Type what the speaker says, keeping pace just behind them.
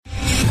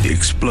The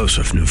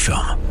explosive new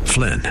film,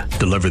 Flynn,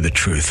 deliver the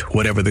truth,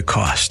 whatever the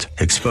cost,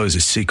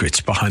 exposes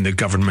secrets behind the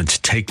government's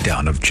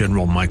takedown of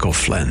General Michael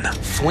Flynn.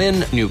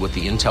 Flynn knew what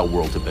the intel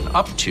world had been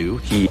up to.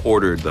 He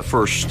ordered the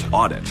first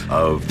audit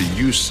of the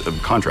use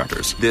of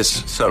contractors.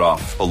 This set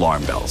off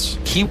alarm bells.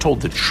 He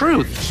told the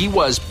truth. He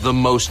was the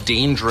most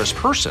dangerous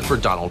person for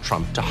Donald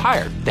Trump to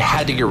hire. They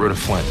had to get rid of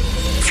Flynn.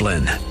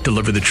 Flynn,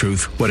 deliver the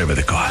truth, whatever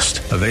the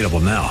cost. Available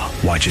now.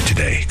 Watch it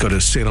today. Go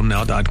to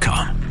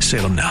salemnow.com.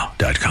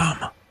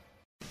 salemnow.com.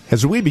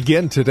 As we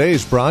begin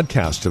today's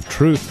broadcast of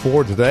Truth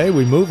for Today,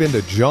 we move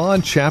into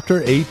John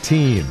chapter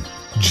 18.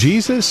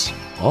 Jesus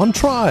on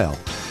trial.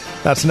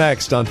 That's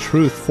next on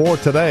Truth for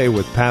Today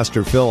with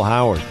Pastor Phil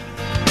Howard.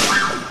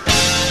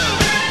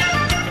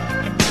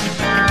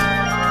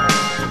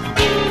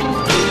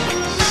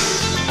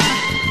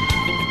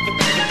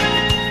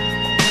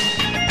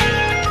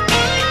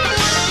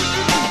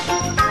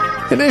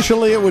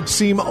 Initially, it would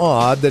seem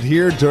odd that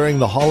here during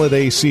the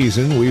holiday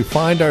season, we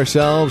find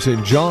ourselves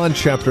in John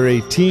chapter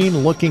 18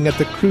 looking at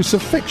the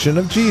crucifixion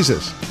of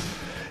Jesus.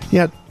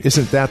 Yet,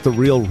 isn't that the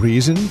real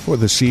reason for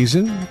the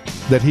season?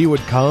 That he would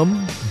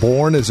come,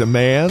 born as a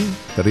man,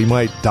 that he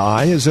might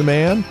die as a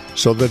man,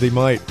 so that he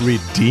might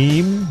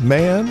redeem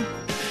man?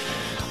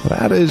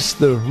 That is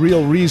the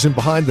real reason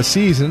behind the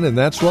season, and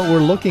that's what we're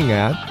looking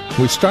at.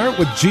 We start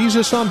with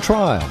Jesus on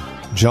trial,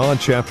 John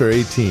chapter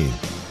 18.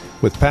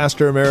 With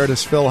Pastor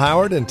Emeritus Phil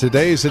Howard in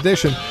today's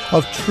edition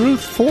of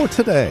Truth for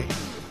Today.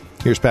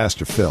 Here's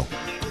Pastor Phil.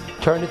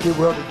 Turn, if you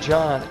will, to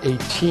John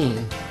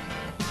 18.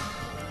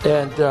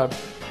 And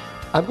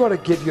I'm going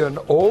to give you an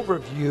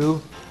overview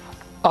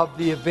of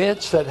the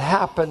events that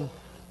happened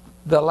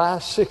the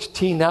last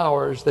 16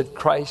 hours that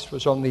Christ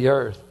was on the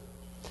earth.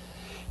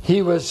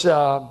 He was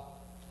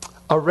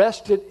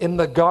arrested in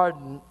the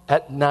garden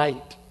at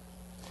night.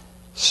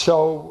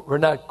 So we're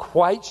not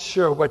quite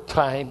sure what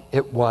time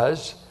it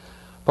was.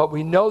 But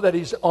we know that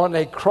he's on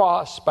a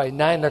cross by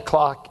 9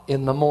 o'clock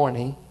in the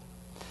morning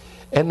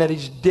and that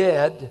he's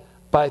dead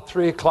by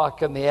 3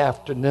 o'clock in the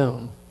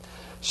afternoon.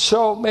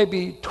 So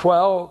maybe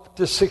 12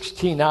 to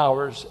 16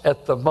 hours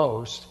at the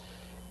most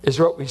is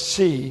what we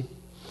see.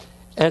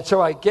 And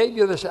so I gave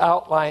you this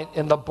outline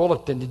in the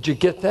bulletin. Did you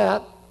get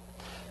that?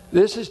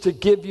 This is to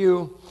give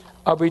you,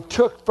 we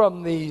took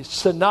from the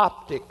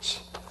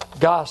Synoptics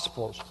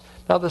Gospels.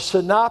 Now the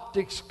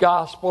Synoptics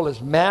Gospel is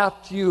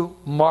Matthew,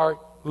 Mark,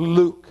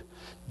 Luke.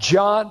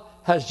 John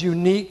has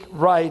unique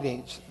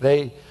writings.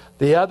 The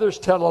others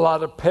tell a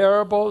lot of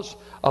parables,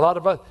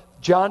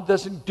 John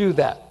doesn't do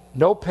that.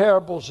 No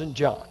parables in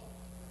John.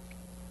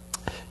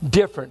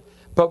 Different.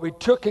 But we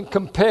took and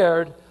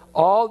compared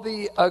all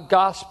the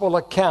gospel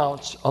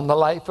accounts on the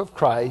life of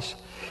Christ,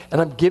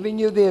 and I'm giving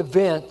you the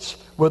events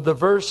with the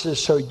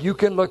verses so you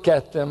can look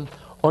at them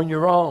on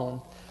your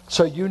own,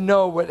 so you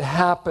know what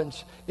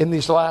happens in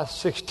these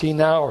last 16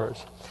 hours.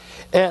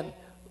 And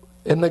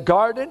in the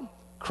garden,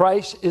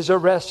 Christ is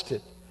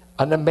arrested,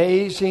 an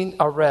amazing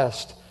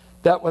arrest,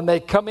 that when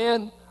they come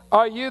in,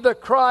 "Are you the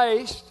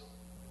Christ?"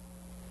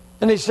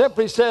 And he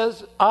simply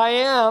says, "I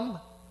am."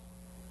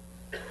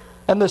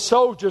 And the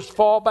soldiers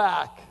fall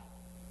back.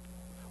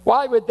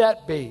 Why would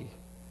that be?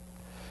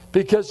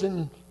 Because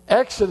in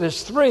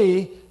Exodus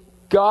 3,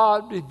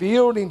 God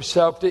revealed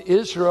himself to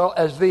Israel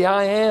as the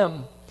I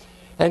am.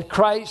 And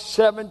Christ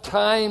 7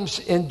 times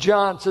in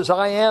John says,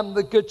 "I am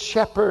the good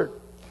shepherd.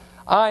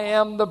 I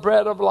am the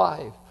bread of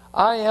life.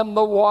 I am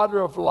the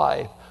water of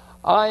life.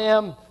 I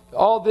am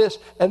all this."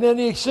 And then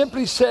he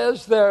simply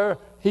says there,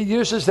 he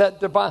uses that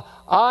divine,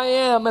 "I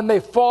am," and they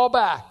fall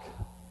back.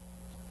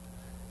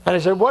 And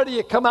he said, "Why do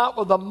you come out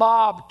with a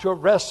mob to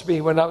arrest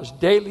me when I was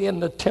daily in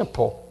the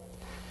temple?"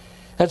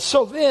 And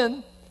so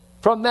then,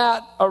 from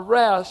that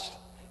arrest,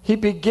 he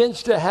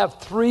begins to have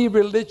 3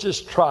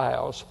 religious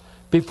trials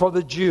before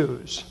the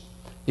Jews.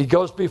 He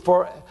goes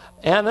before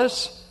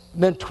Annas,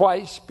 and then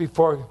twice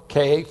before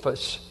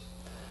Caiaphas.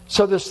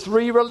 So there's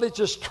 3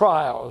 religious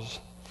trials.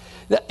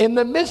 Now, in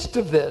the midst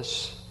of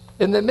this,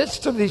 in the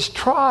midst of these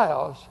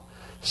trials,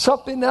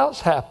 something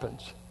else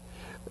happens.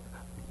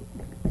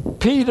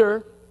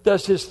 Peter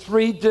does his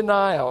 3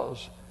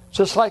 denials,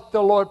 just like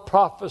the Lord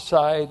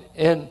prophesied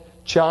in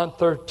John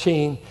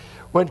 13.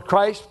 When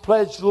Christ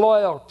pledged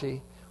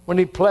loyalty, when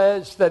he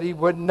pledged that he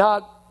would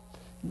not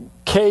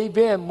cave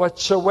in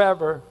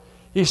whatsoever,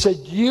 he said,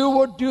 "You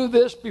will do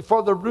this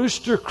before the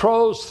rooster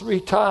crows 3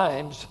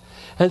 times.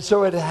 And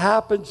so it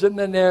happens in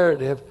the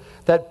narrative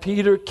that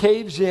Peter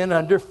caves in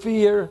under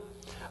fear.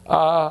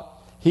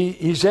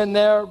 He's in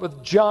there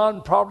with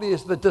John, probably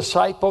as the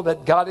disciple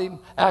that got him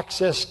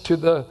access to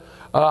the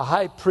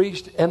high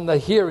priest and the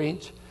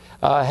hearings.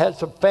 Had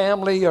some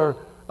family or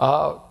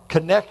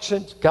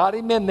connections, got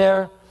him in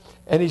there,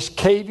 and he's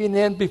caving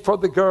in before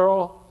the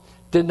girl,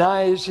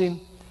 denies him,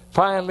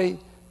 finally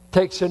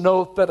takes an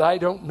oath that I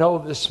don't know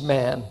this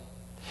man.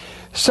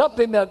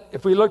 Something that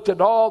if we looked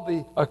at all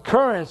the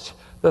occurrence,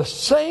 the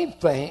same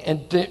thing,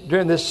 and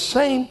during the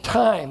same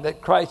time that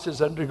Christ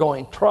is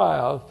undergoing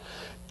trials,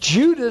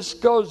 Judas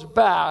goes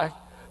back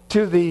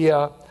to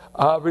the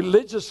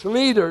religious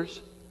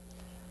leaders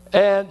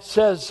and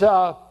says,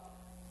 I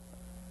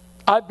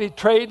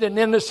betrayed an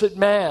innocent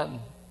man.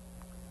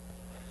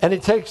 And he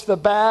takes the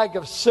bag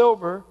of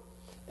silver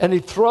and he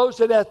throws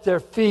it at their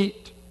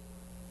feet.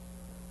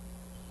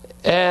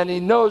 And he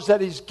knows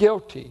that he's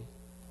guilty.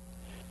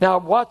 Now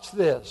watch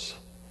this.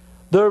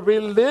 The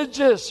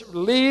religious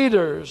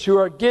leaders who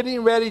are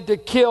getting ready to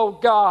kill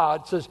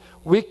God says,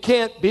 we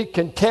can't be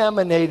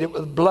contaminated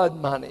with blood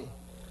money.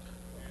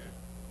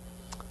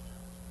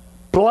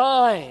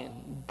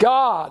 Blind,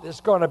 God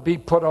is going to be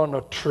put on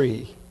a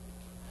tree.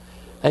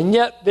 And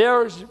yet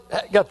there's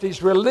got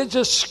these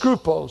religious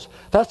scruples.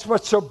 That's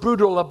what's so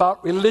brutal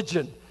about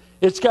religion.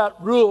 It's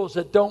got rules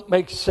that don't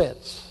make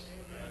sense.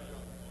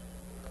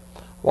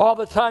 All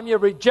the time you're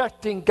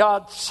rejecting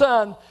God's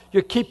Son,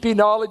 you're keeping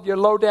all of your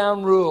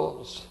low-down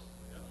rules.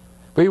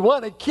 We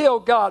want to kill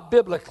God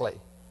biblically.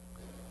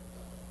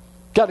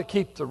 Got to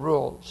keep the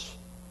rules.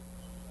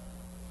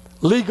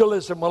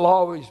 Legalism will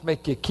always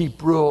make you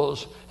keep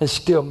rules and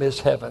still miss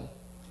heaven.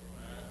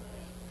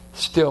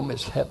 Still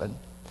miss heaven.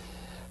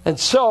 And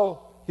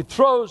so he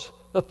throws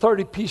the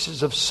 30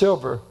 pieces of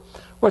silver.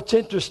 What's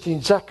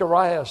interesting,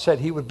 Zechariah said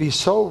he would be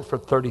sold for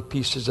 30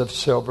 pieces of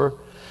silver.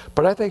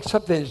 But I think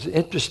something is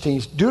interesting.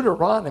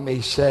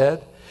 Deuteronomy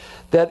said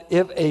that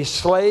if a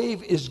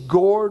slave is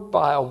gored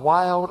by a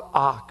wild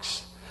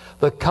ox,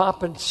 the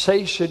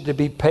compensation to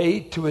be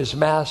paid to his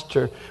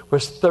master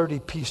was 30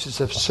 pieces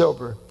of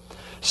silver.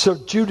 So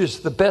Judas,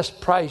 the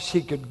best price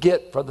he could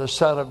get for the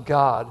Son of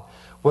God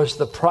was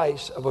the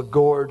price of a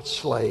gored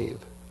slave.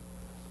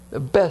 The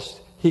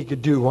best he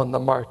could do on the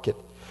market.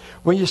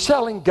 When you're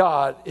selling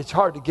God, it's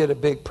hard to get a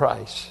big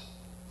price.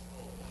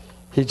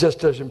 He just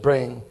doesn't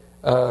bring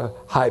a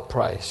high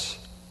price.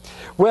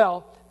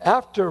 Well,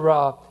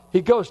 after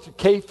he goes to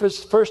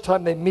Caiaphas, first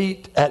time they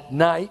meet at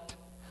night.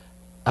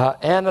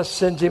 Anna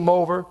sends him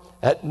over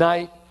at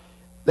night.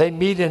 They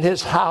meet in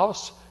his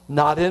house,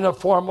 not in a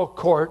formal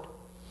court.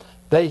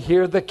 They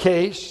hear the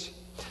case.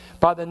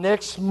 By the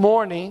next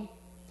morning,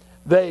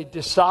 they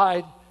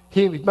decide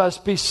he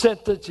must be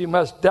sentenced, he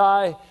must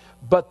die.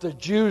 But the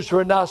Jews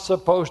were not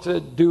supposed to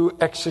do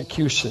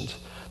executions.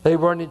 They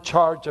weren't in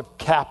charge of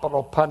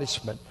capital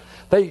punishment.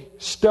 They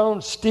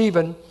stoned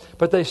Stephen,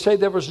 but they say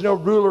there was no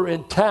ruler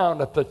in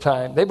town at the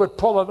time. They would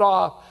pull it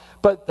off,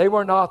 but they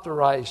weren't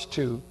authorized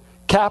to.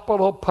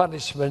 Capital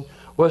punishment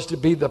was to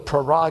be the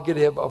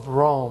prerogative of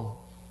Rome.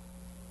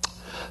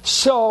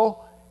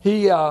 So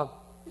he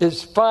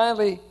is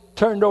finally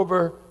turned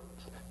over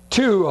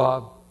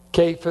to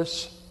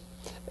Caiaphas,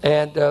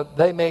 and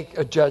they make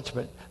a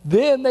judgment.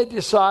 Then they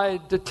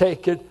decide to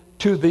take it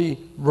to the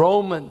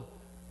Roman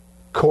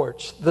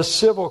courts, the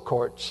civil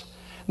courts.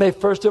 And they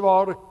first of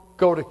all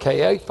go to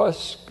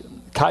Caiaphas,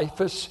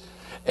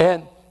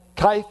 and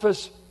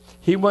Caiaphas,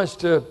 he wants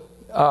to,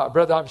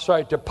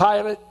 to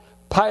Pilate.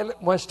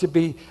 Pilate wants to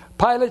be,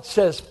 Pilate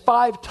says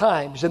 5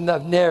 times in the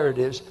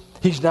narratives,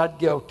 he's not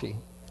guilty.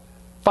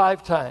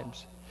 5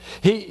 times.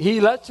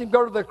 He lets him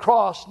go to the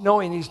cross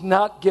knowing he's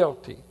not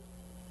guilty.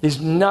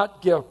 He's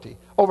not guilty.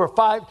 Over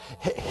 5,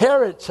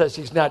 Herod says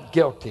he's not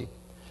guilty.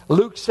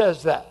 Luke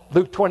says that,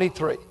 Luke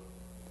 23.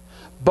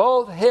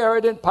 Both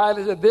Herod and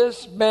Pilate said,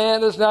 this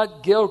man is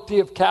not guilty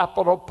of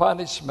capital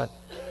punishment.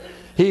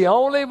 He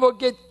only will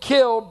get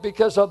killed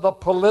because of the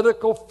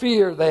political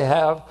fear they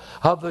have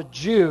of the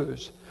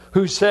Jews,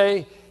 who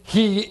say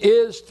he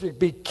is to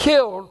be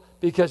killed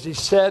because he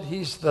said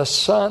he's the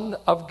Son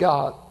of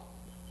God.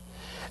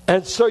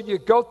 And so you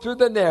go through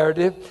the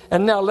narrative,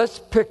 and now let's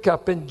pick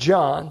up in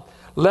John.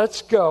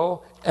 Let's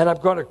go, and I'm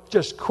going to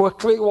just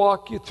quickly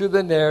walk you through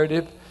the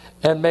narrative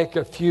and make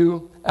a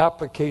few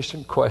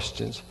application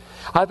questions.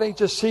 I think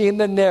just seeing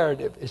the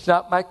narrative, it's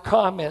not my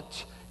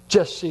comments,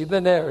 just see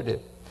the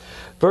narrative.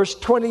 Verse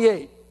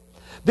 28,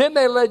 then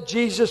they led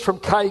Jesus from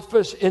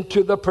Caiaphas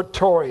into the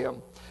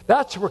praetorium.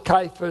 That's where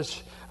Pilate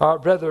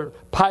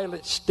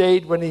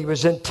stayed when he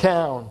was in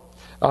town,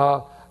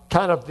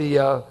 kind of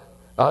the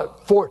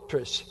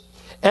fortress.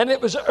 And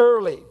it was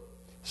early.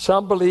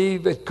 Some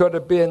believe it could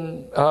have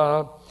been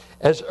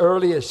as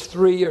early as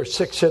 3 or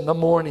 6 in the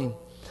morning.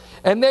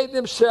 And they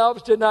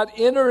themselves did not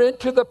enter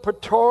into the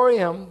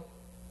praetorium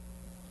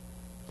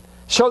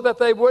so that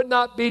they would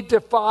not be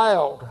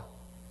defiled,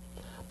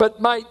 but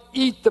might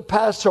eat the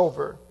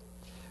Passover.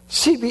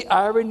 See the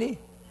irony?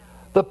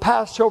 The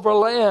Passover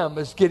lamb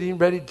is getting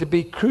ready to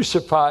be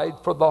crucified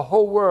for the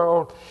whole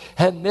world,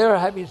 and they're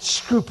having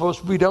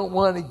scruples. We don't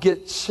want to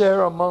get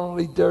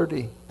ceremonially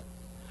dirty.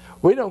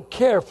 We don't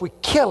care if we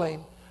kill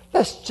him.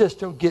 Let's just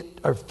don't get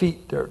our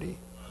feet dirty.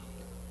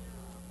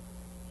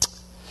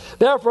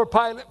 Therefore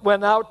Pilate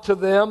went out to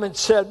them and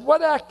said,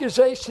 what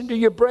accusation do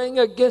you bring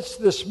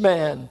against this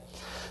man?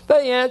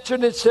 They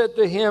answered and said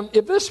to him,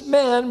 if this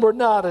man were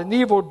not an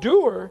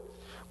evildoer,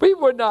 we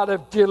would not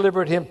have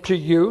delivered him to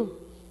you.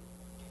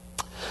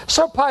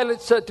 So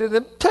Pilate said to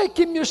them, take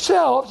him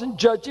yourselves and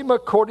judge him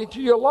according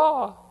to your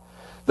law.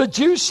 The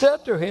Jews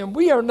said to him,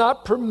 we are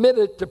not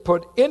permitted to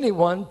put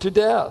anyone to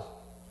death.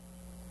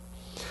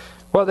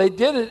 Well, they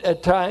did it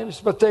at times,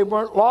 but they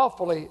weren't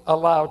lawfully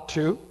allowed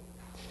to.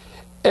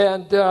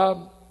 And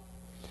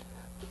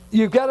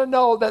you've got to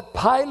know that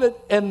Pilate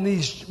and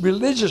these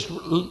religious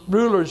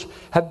rulers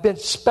have been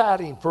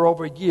spatting for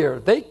over a year.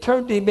 They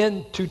turned him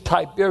into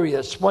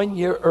Tiberius 1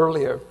 year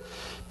earlier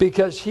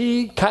because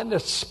he kind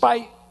of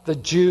spite the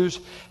Jews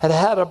and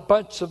had a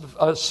bunch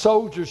of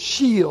soldiers'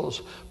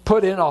 shields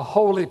put in a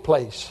holy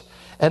place.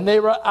 And they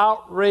were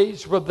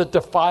outraged with the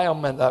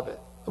defilement of it.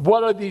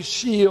 What are these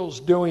shields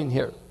doing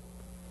here?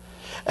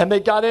 And they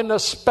got in a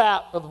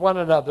spat with one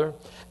another.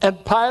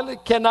 And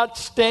Pilate cannot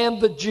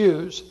stand the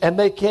Jews, and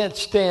they can't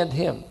stand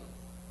him.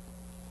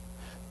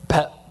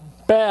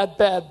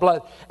 Bad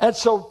blood. And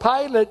so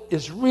Pilate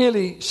is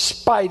really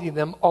spiting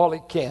them all he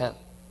can.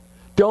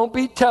 Don't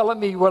be telling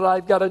me what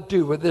I've got to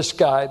do with this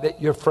guy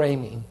that you're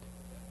framing.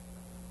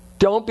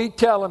 Don't be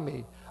telling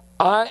me.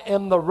 I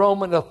am the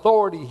Roman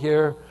authority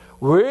here.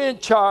 We're in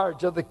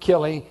charge of the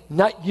killing,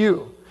 not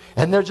you.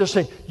 And they're just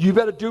saying, you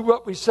better do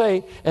what we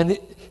say. And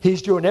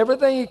he's doing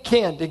everything he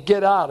can to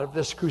get out of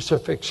this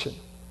crucifixion.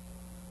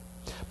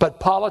 But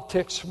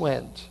politics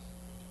wins.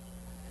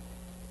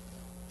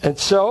 And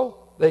so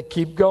they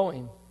keep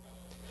going.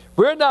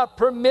 We're not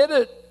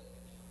permitted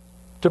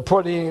to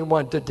put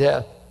anyone to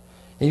death.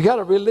 And you got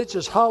a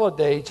religious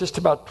holiday just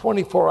about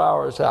 24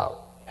 hours out.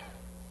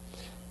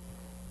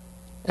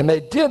 And they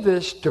did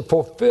this to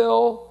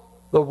fulfill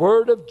the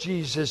word of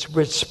Jesus,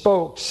 which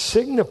spoke,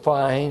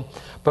 signifying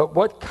but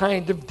what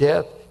kind of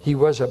death he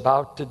was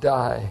about to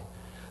die.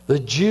 The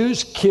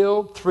Jews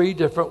killed 3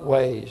 different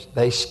ways.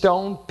 They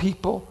stoned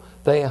people,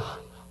 they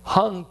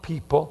hung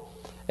people,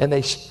 and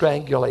they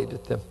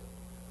strangulated them.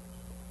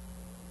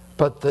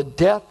 But the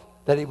death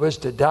that he was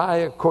to die,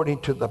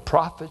 according to the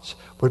prophets,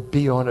 would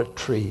be on a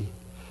tree.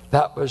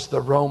 That was the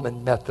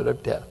Roman method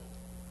of death.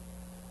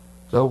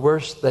 The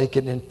worst they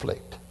can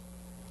inflict.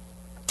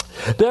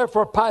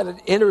 Therefore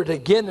Pilate entered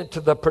again into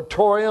the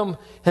praetorium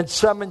and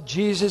summoned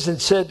Jesus and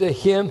said to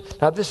him,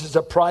 now this is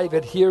a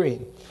private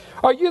hearing,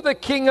 are you the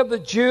king of the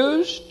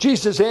Jews?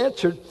 Jesus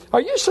answered, are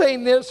you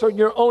saying this on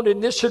your own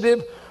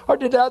initiative, or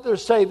did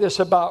others say this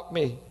about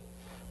me?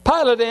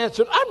 Pilate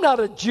answered, I'm not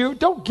a Jew.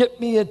 Don't get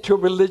me into a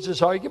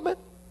religious argument.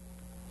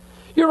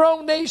 Your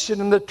own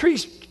nation and the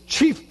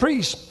chief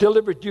priests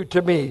delivered you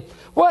to me.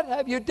 What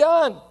have you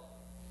done?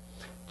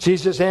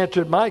 Jesus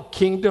answered, my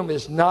kingdom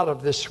is not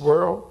of this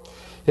world.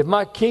 If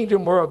my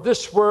kingdom were of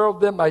this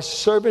world, then my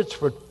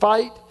servants would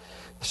fight,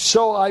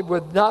 so I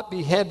would not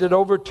be handed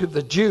over to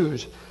the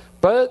Jews.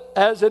 But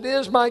as it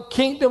is, my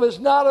kingdom is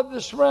not of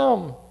this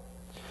realm.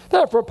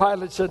 Therefore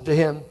Pilate said to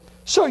him,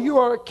 so you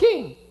are a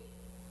king.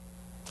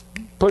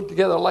 Put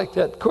together like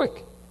that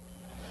quick.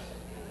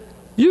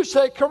 You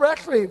say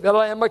correctly that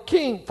I am a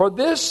king. For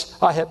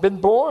this I have been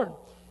born,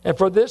 and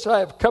for this I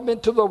have come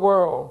into the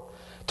world,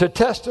 to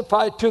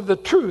testify to the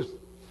truth.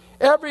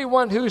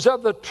 Everyone who's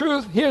of the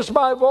truth hears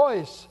my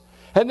voice.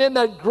 And then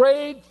that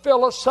great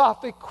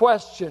philosophic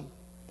question,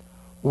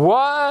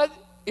 what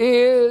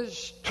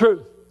is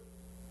truth?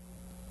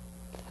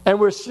 And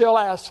we're still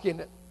asking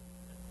it.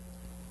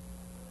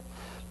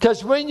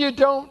 Because when you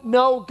don't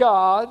know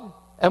God,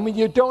 and when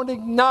you don't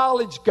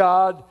acknowledge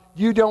God,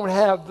 you don't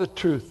have the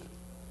truth.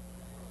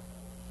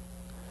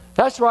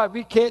 That's why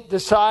we can't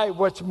decide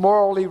what's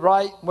morally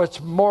right,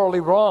 what's morally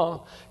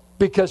wrong,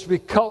 because we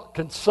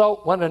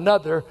consult one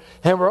another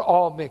and we're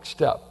all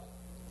mixed up.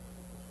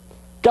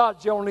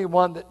 God's the only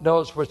one that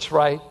knows what's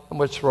right and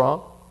what's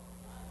wrong.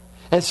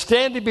 And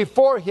standing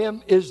before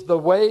him is the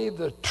way,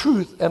 the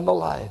truth, and the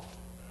life.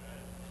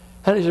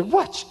 And he said,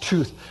 what's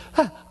truth?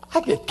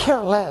 I could care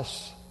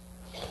less.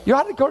 You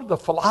ought to go to the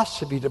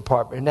philosophy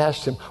department and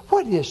ask them,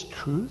 what is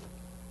truth?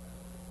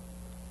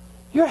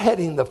 You're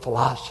heading the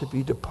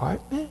philosophy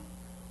department.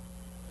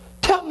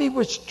 Tell me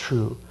what's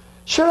true.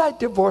 Should I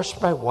divorce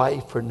my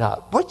wife or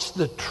not? What's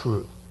the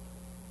truth?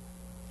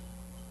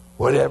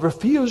 Whatever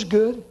feels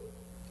good.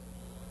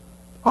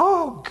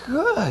 Oh,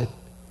 good.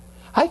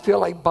 I feel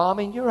like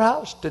bombing your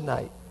house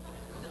tonight.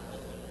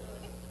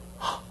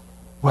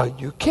 Well,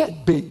 you can't.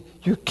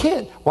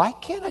 Why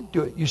can't I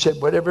do it? You said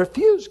whatever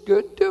feels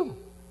good, do.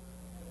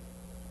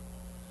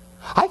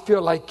 I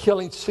feel like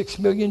killing 6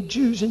 million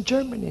Jews in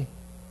Germany.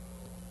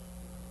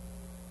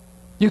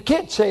 You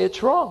can't say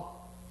it's wrong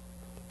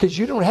because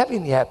you don't have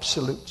any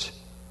absolutes.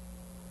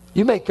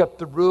 You make up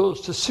the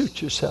rules to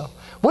suit yourself.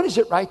 When is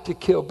it right to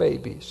kill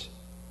babies?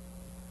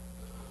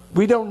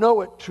 We don't know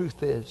what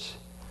truth is.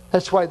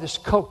 That's why this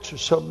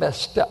culture's so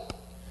messed up.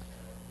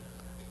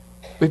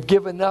 We've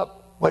given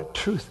up what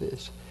truth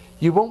is.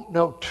 You won't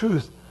know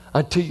truth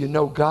until you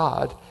know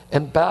God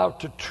and bow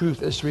to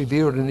truth as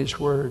revealed in his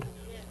word.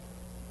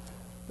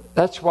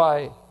 That's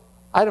why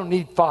I don't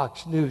need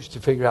Fox News to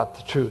figure out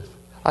the truth.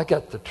 I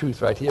got the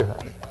truth right here,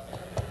 honey.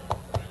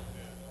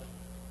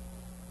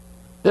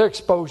 They're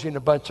exposing a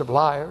bunch of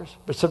liars,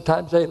 but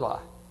sometimes they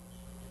lie.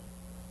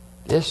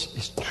 This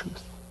is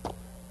truth.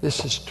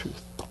 This is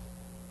truth.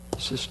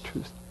 This is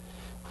truth.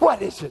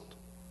 What is it?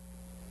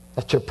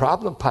 That's your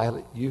problem,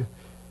 Pilate.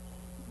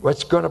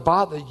 What's going to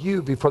bother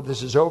you before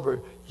this is over?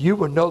 You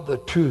will know the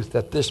truth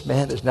that this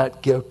man is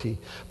not guilty,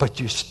 but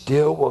you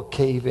still will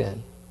cave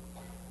in.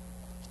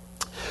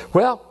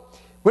 Well,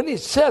 when he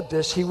said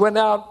this, he went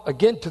out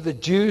again to the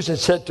Jews and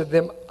said to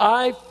them,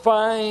 I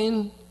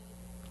find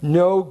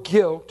no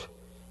guilt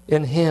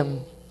in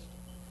him.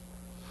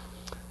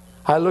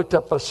 I looked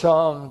up a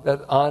song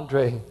that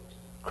Andre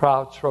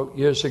Crouch wrote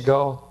years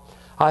ago.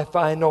 I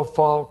find no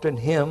fault in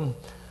him.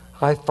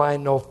 I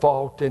find no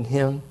fault in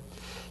him.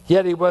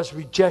 Yet he was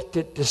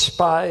rejected,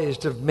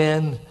 despised of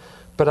men,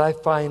 but I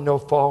find no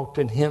fault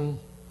in him.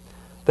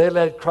 They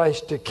led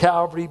Christ to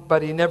Calvary,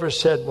 but he never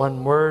said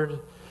one word.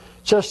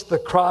 Just the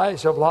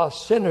cries of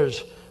lost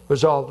sinners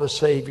was all the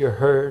Savior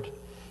heard.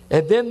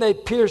 And then they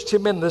pierced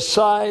him in the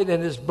side,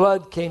 and his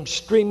blood came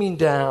streaming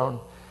down.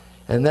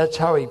 And that's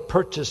how he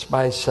purchased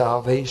my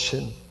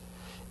salvation.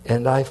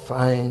 And I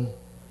find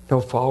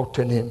no fault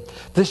in him.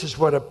 This is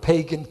what a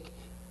pagan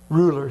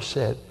ruler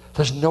said.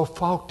 There's no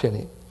fault in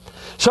him.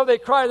 So they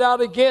cried out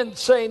again,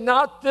 saying,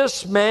 not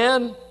this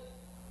man.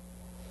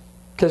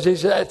 Because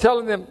he's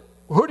telling them,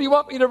 who do you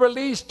want me to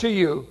release to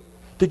you?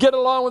 To get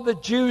along with the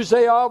Jews,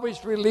 they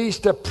always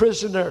released a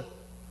prisoner.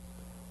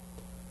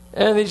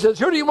 And he says,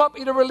 who do you want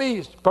me to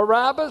release?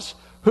 Barabbas,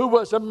 who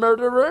was a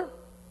murderer,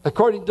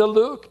 according to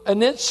Luke,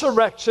 an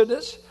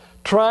insurrectionist,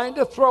 trying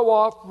to throw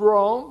off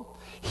Rome.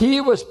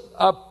 He was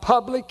a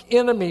public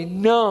enemy,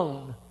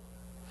 known.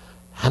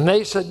 And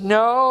they said,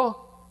 no,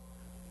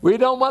 we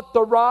don't want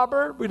the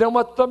robber, we don't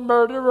want the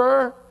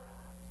murderer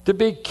to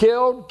be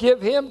killed.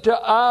 Give him to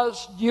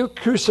us. You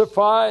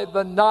crucify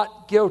the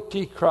not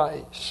guilty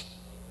Christ.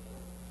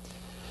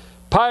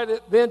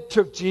 Pilate then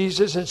took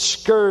Jesus and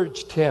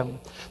scourged him.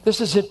 This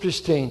is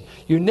interesting.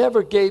 You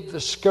never gave the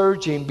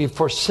scourging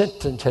before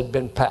sentence had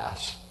been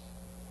passed.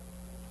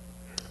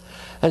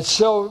 And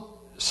so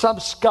some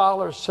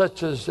scholars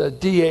such as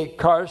D.A.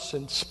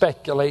 Carson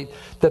speculate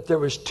that there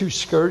was 2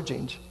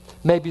 scourgings.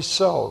 Maybe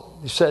so.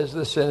 He says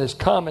this in his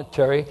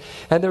commentary.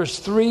 And there's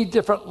 3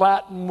 different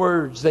Latin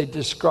words they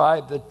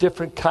describe the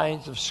different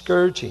kinds of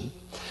scourging.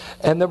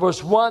 And there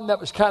was one that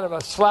was kind of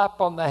a slap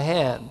on the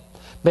hand.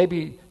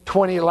 Maybe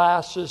 20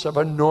 lashes of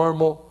a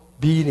normal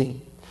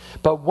beating.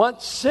 But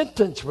once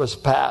sentence was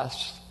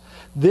passed,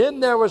 then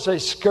there was a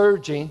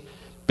scourging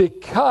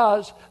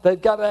because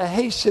they've got to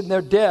hasten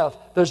their death.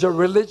 There's a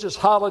religious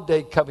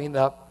holiday coming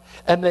up,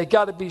 and they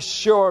got to be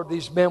sure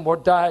these men will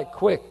die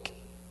quick.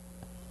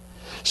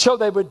 So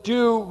they would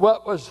do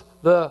what was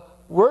the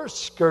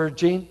worst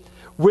scourging,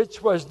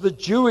 which was the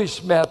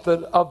Jewish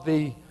method of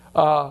the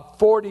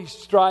 40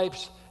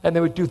 stripes, and they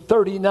would do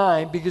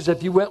 39, because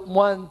if you went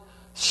one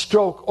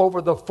stroke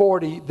over the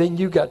 40, then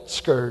you got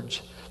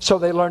scourged. So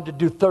they learned to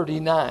do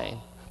 39.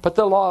 But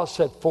the law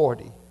said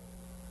 40.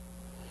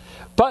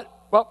 But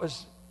what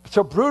was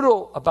so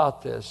brutal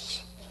about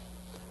this,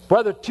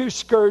 whether 2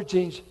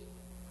 scourgings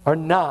or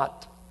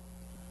not,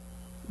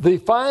 the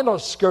final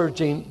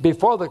scourging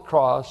before the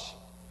cross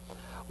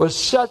was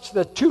such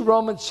that 2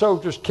 Roman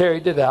soldiers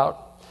carried it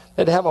out.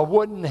 They'd have a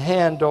wooden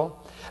handle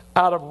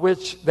out of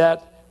which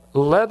that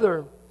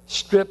leather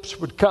strips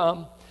would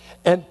come,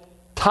 and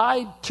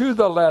tied to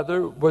the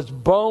leather was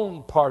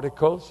bone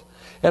particles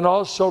and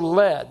also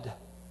lead.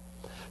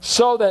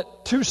 So that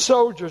 2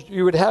 soldiers,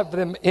 you would have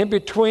them in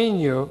between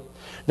you.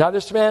 Now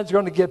this man's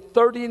going to get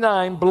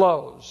 39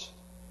 blows.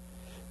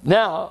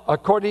 Now,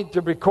 according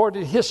to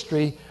recorded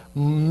history,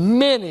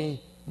 many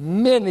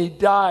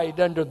died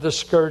under the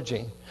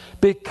scourging.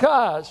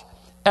 Because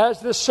as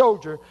the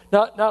soldier,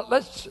 now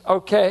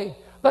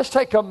let's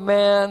take a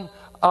man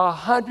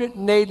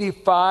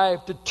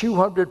 185 to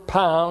 200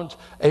 pounds,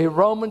 a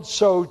Roman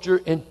soldier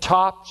in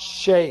top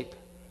shape.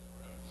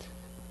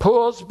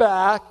 Pulls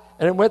back,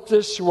 and it went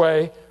this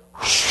way.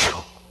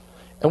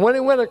 And when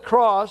it went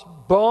across,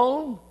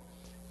 bone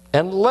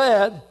and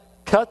lead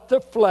cut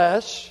the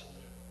flesh.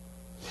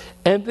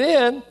 And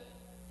then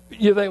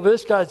you think, well,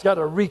 this guy's got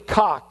a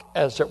recock,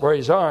 as it were,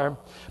 his arm.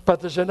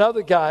 But there's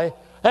another guy,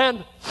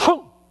 and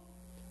boom,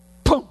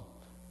 boom,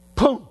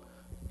 boom,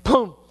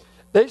 boom.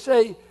 They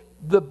say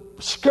the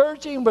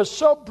scourging was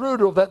so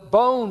brutal that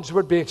bones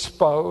would be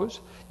exposed,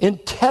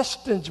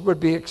 intestines would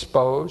be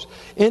exposed,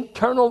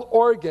 internal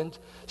organs,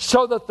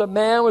 so that the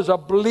man was a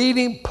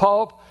bleeding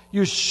pulp.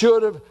 You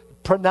should have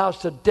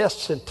pronounced a death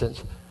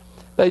sentence.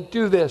 They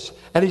do this,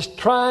 and he's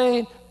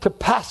trying to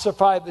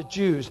pacify the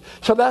Jews.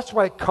 So that's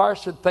why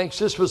Carson thinks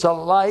this was a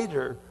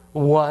lighter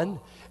one,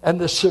 and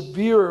the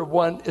severer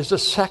one is the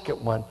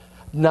second one.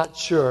 Not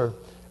sure,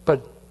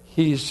 but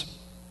he's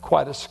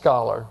quite a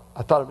scholar.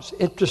 I thought it was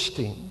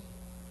interesting.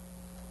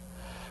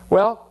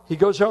 Well, he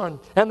goes on.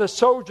 And the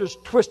soldiers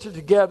twisted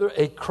together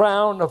a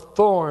crown of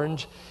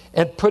thorns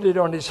and put it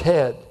on his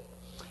head,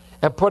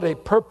 and put a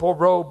purple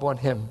robe on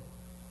him.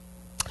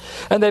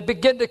 And they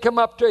begin to come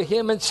up to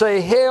him and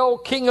say, "Hail,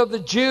 King of the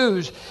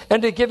Jews,"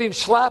 and to give him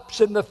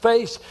slaps in the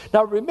face.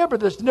 Now remember,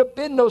 there's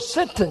been no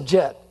sentence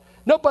yet.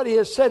 Nobody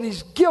has said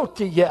he's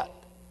guilty yet.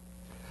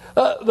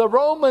 The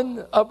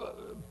Roman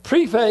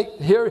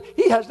prefect here,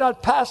 he has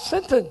not passed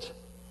sentence.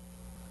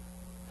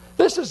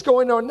 This is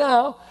going on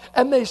now,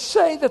 and they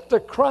say that the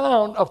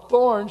crown of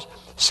thorns,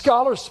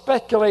 scholars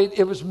speculate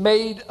it was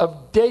made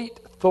of date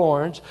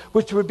thorns,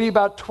 which would be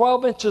about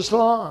 12 inches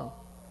long.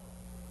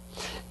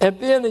 And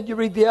then you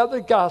read the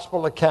other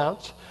gospel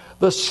accounts,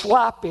 the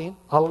slapping,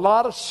 a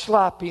lot of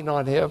slapping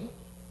on him,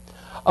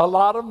 a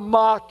lot of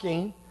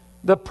mocking,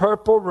 the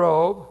purple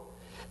robe.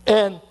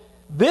 And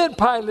then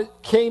Pilate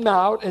came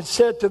out and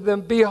said to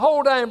them,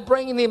 behold, I am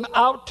bringing him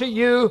out to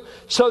you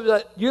so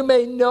that you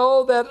may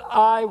know that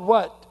I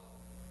what?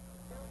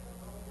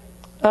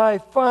 I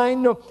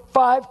find no,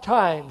 5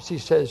 times he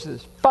says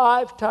this.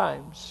 5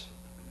 times.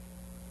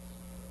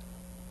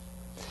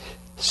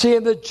 See,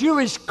 in the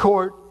Jewish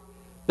court,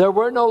 there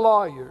were no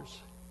lawyers.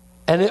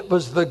 And it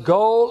was the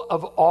goal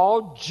of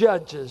all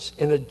judges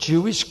in a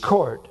Jewish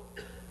court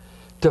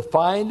to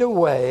find a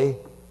way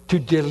to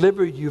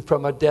deliver you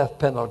from a death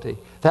penalty.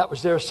 That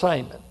was their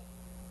assignment.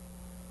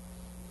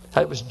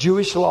 That was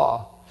Jewish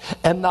law.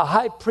 And the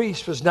high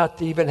priest was not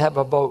to even have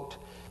a vote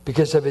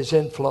because of his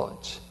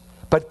influence.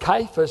 But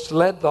Caiaphas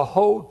led the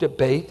whole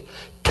debate.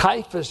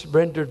 Caiaphas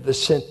rendered the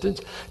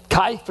sentence.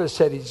 Caiaphas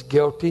said he's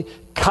guilty.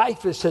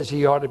 Caiaphas says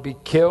he ought to be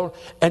killed.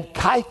 And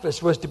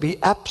Caiaphas was to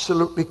be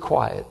absolutely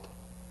quiet.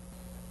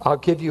 I'll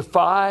give you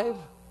 5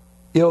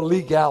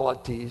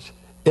 illegalities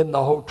in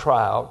the whole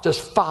trial.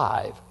 Just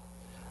 5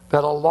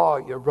 that a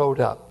lawyer wrote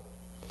up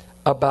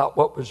about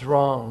what was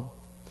wrong.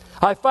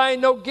 I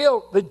find no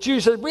guilt. The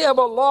Jews said, we have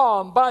a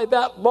law, and by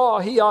that law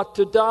he ought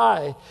to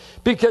die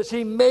because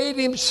he made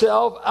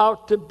himself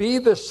out to be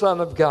the Son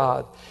of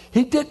God.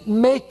 He didn't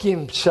make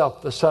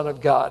himself the Son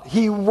of God.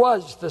 He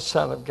was the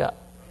Son of God.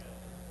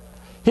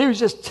 He was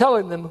just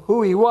telling them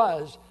who he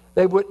was.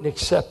 They wouldn't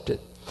accept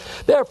it.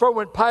 Therefore,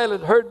 when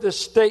Pilate heard this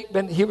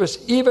statement, he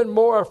was even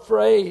more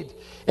afraid.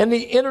 And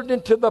he entered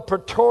into the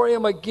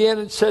praetorium again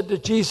and said to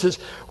Jesus,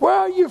 where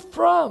are you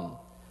from?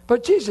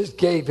 But Jesus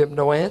gave him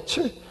no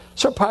answer.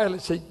 So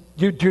Pilate said,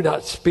 you do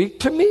not speak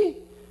to me?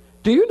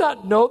 Do you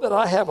not know that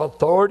I have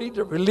authority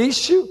to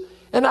release you?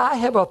 And I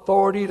have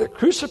authority to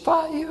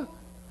crucify you?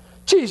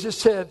 Jesus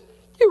said,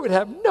 you would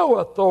have no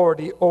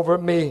authority over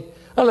me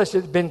unless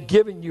it had been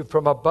given you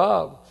from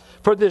above.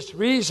 For this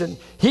reason,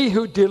 he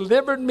who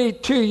delivered me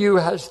to you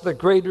has the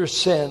greater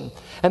sin.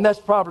 And that's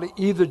probably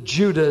either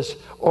Judas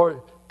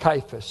or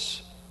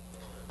Caiaphas.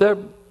 Their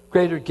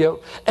greater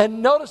guilt.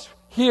 And notice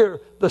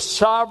here the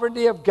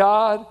sovereignty of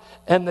God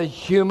and the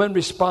human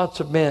response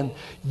of men.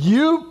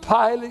 You,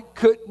 Pilate,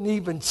 couldn't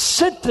even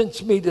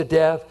sentence me to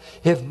death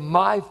if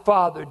my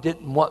Father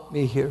didn't want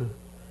me here.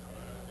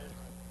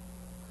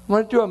 I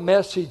want to do a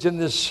message in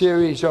this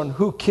series on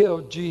who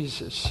killed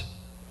Jesus.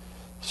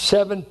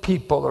 7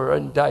 people are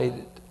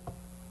indicted.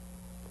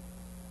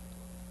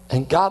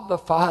 And God the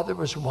Father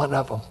was one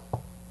of them.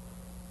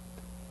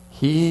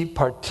 He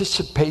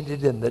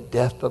participated in the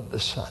death of the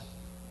Son.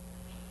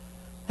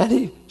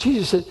 And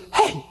Jesus said,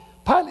 hey,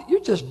 Pilate,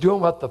 you're just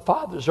doing what the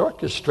Father's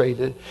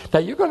orchestrated. Now,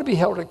 you're going to be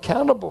held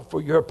accountable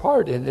for your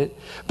part in it.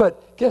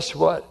 But guess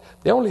what?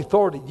 The only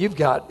authority you've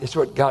got is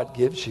what God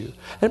gives you.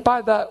 And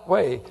by that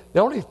way,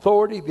 the only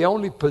authority, the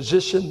only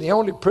position, the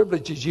only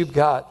privileges you've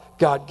got,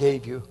 God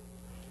gave you.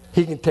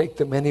 He can take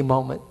them any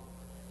moment.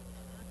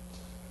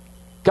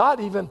 God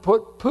even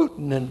put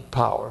Putin in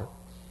power.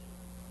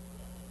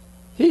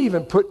 He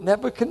even put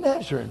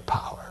Nebuchadnezzar in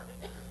power.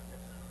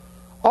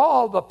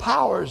 All the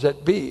powers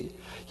that be.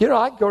 You know,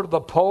 I go to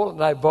the poll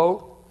and I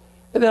vote,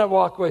 and then I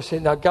walk away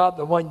saying, now God,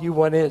 the one you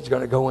want in is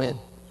going to go in.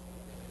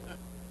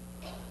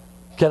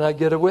 Can I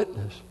get a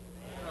witness?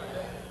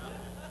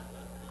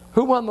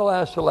 Who won the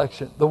last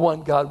election? The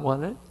one God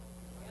wanted?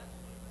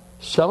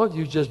 Some of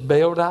you just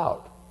bailed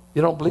out.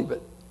 You don't believe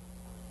it.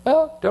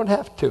 Well, don't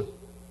have to.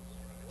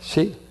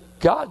 See,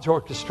 God's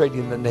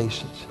orchestrating the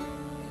nations.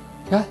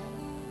 God,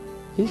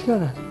 He's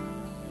gonna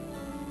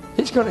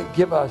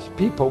give us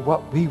people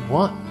what we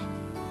want,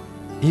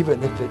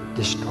 even if it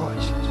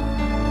destroys us.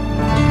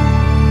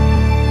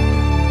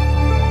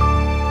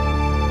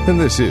 And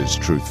this is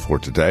Truth for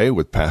Today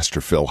with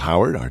Pastor Phil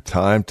Howard. Our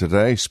time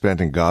today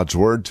spent in God's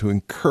Word to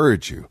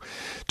encourage you,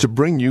 to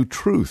bring you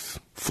truth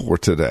for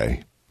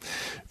today.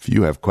 If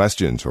you have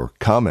questions or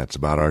comments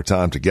about our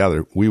time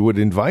together, we would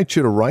invite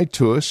you to write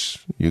to us.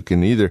 You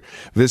can either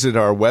visit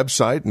our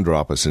website and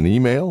drop us an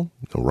email,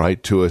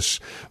 write to us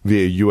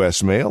via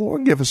U.S. mail, or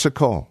give us a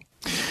call.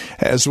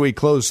 As we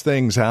close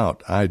things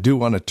out, I do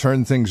want to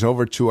turn things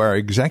over to our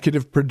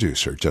executive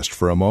producer just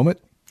for a moment.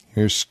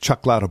 Here's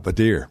Chuck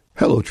Ladabodier.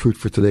 Hello, Truth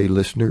for Today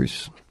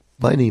listeners.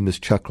 My name is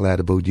Chuck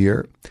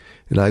Ladabodier,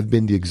 and I've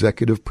been the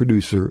executive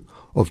producer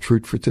of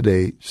Truth for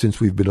Today since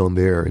we've been on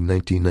the air in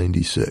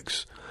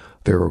 1996.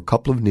 There are a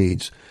couple of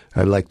needs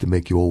I'd like to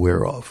make you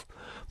aware of.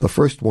 The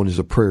first one is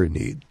a prayer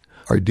need.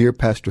 Our dear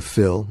Pastor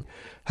Phil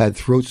had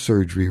throat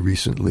surgery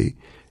recently,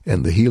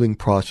 and the healing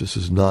process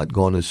has not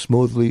gone as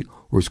smoothly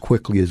or as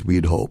quickly as we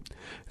had hoped.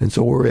 And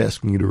so we're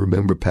asking you to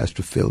remember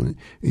Pastor Phil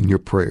in your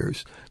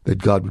prayers, that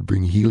God would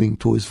bring healing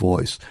to his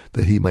voice,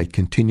 that he might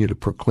continue to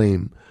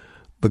proclaim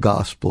the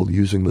gospel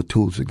using the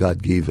tools that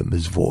God gave him,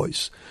 his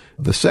voice.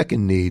 The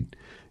second need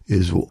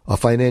is a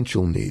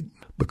financial need.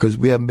 Because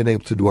we haven't been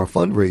able to do our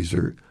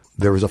fundraiser,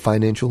 there is a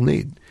financial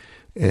need.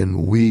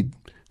 And we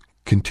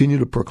continue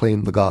to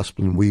proclaim the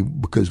gospel,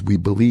 and because we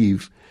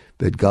believe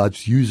that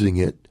God's using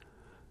it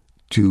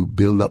to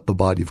build up the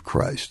body of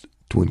Christ,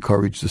 to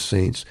encourage the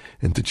saints,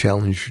 and to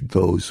challenge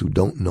those who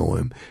don't know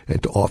him,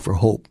 and to offer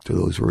hope to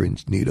those who are in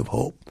need of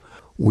hope.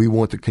 We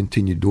want to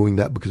continue doing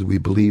that because we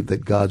believe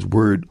that God's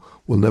word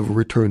will never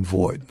return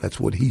void. That's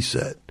what he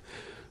said.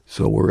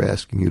 So we're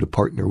asking you to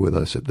partner with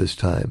us at this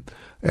time.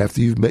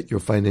 After you've met your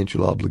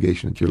financial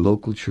obligation at your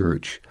local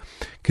church,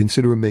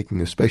 consider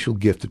making a special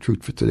gift to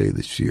Truth for Today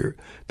this year,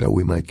 that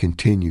we might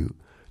continue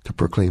to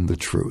proclaim the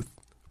truth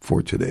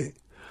for today.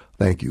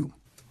 Thank you.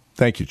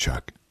 Thank you,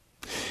 Chuck.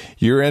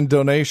 Year-end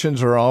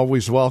donations are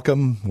always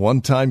welcome.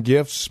 One-time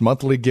gifts,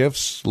 monthly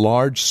gifts,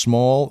 large,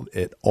 small,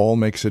 it all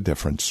makes a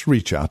difference.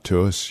 Reach out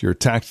to us. Your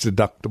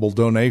tax-deductible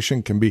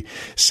donation can be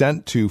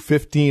sent to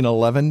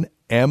 1511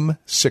 M.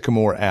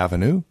 Sycamore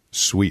Avenue,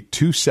 Suite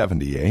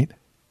 278,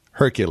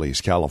 Hercules,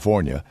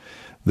 California.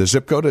 The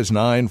zip code is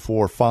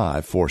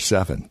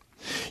 94547.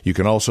 You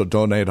can also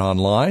donate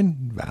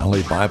online,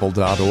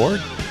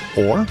 valleybible.org,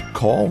 or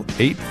call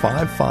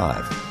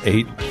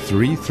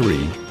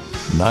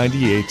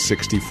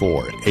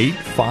 855-833-9864,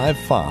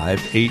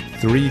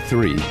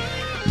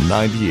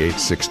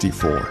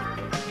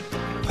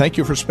 855-833-9864. Thank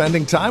you for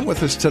spending time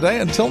with us today.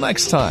 Until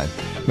next time,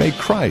 may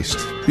Christ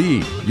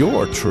be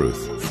your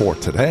truth for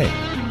today.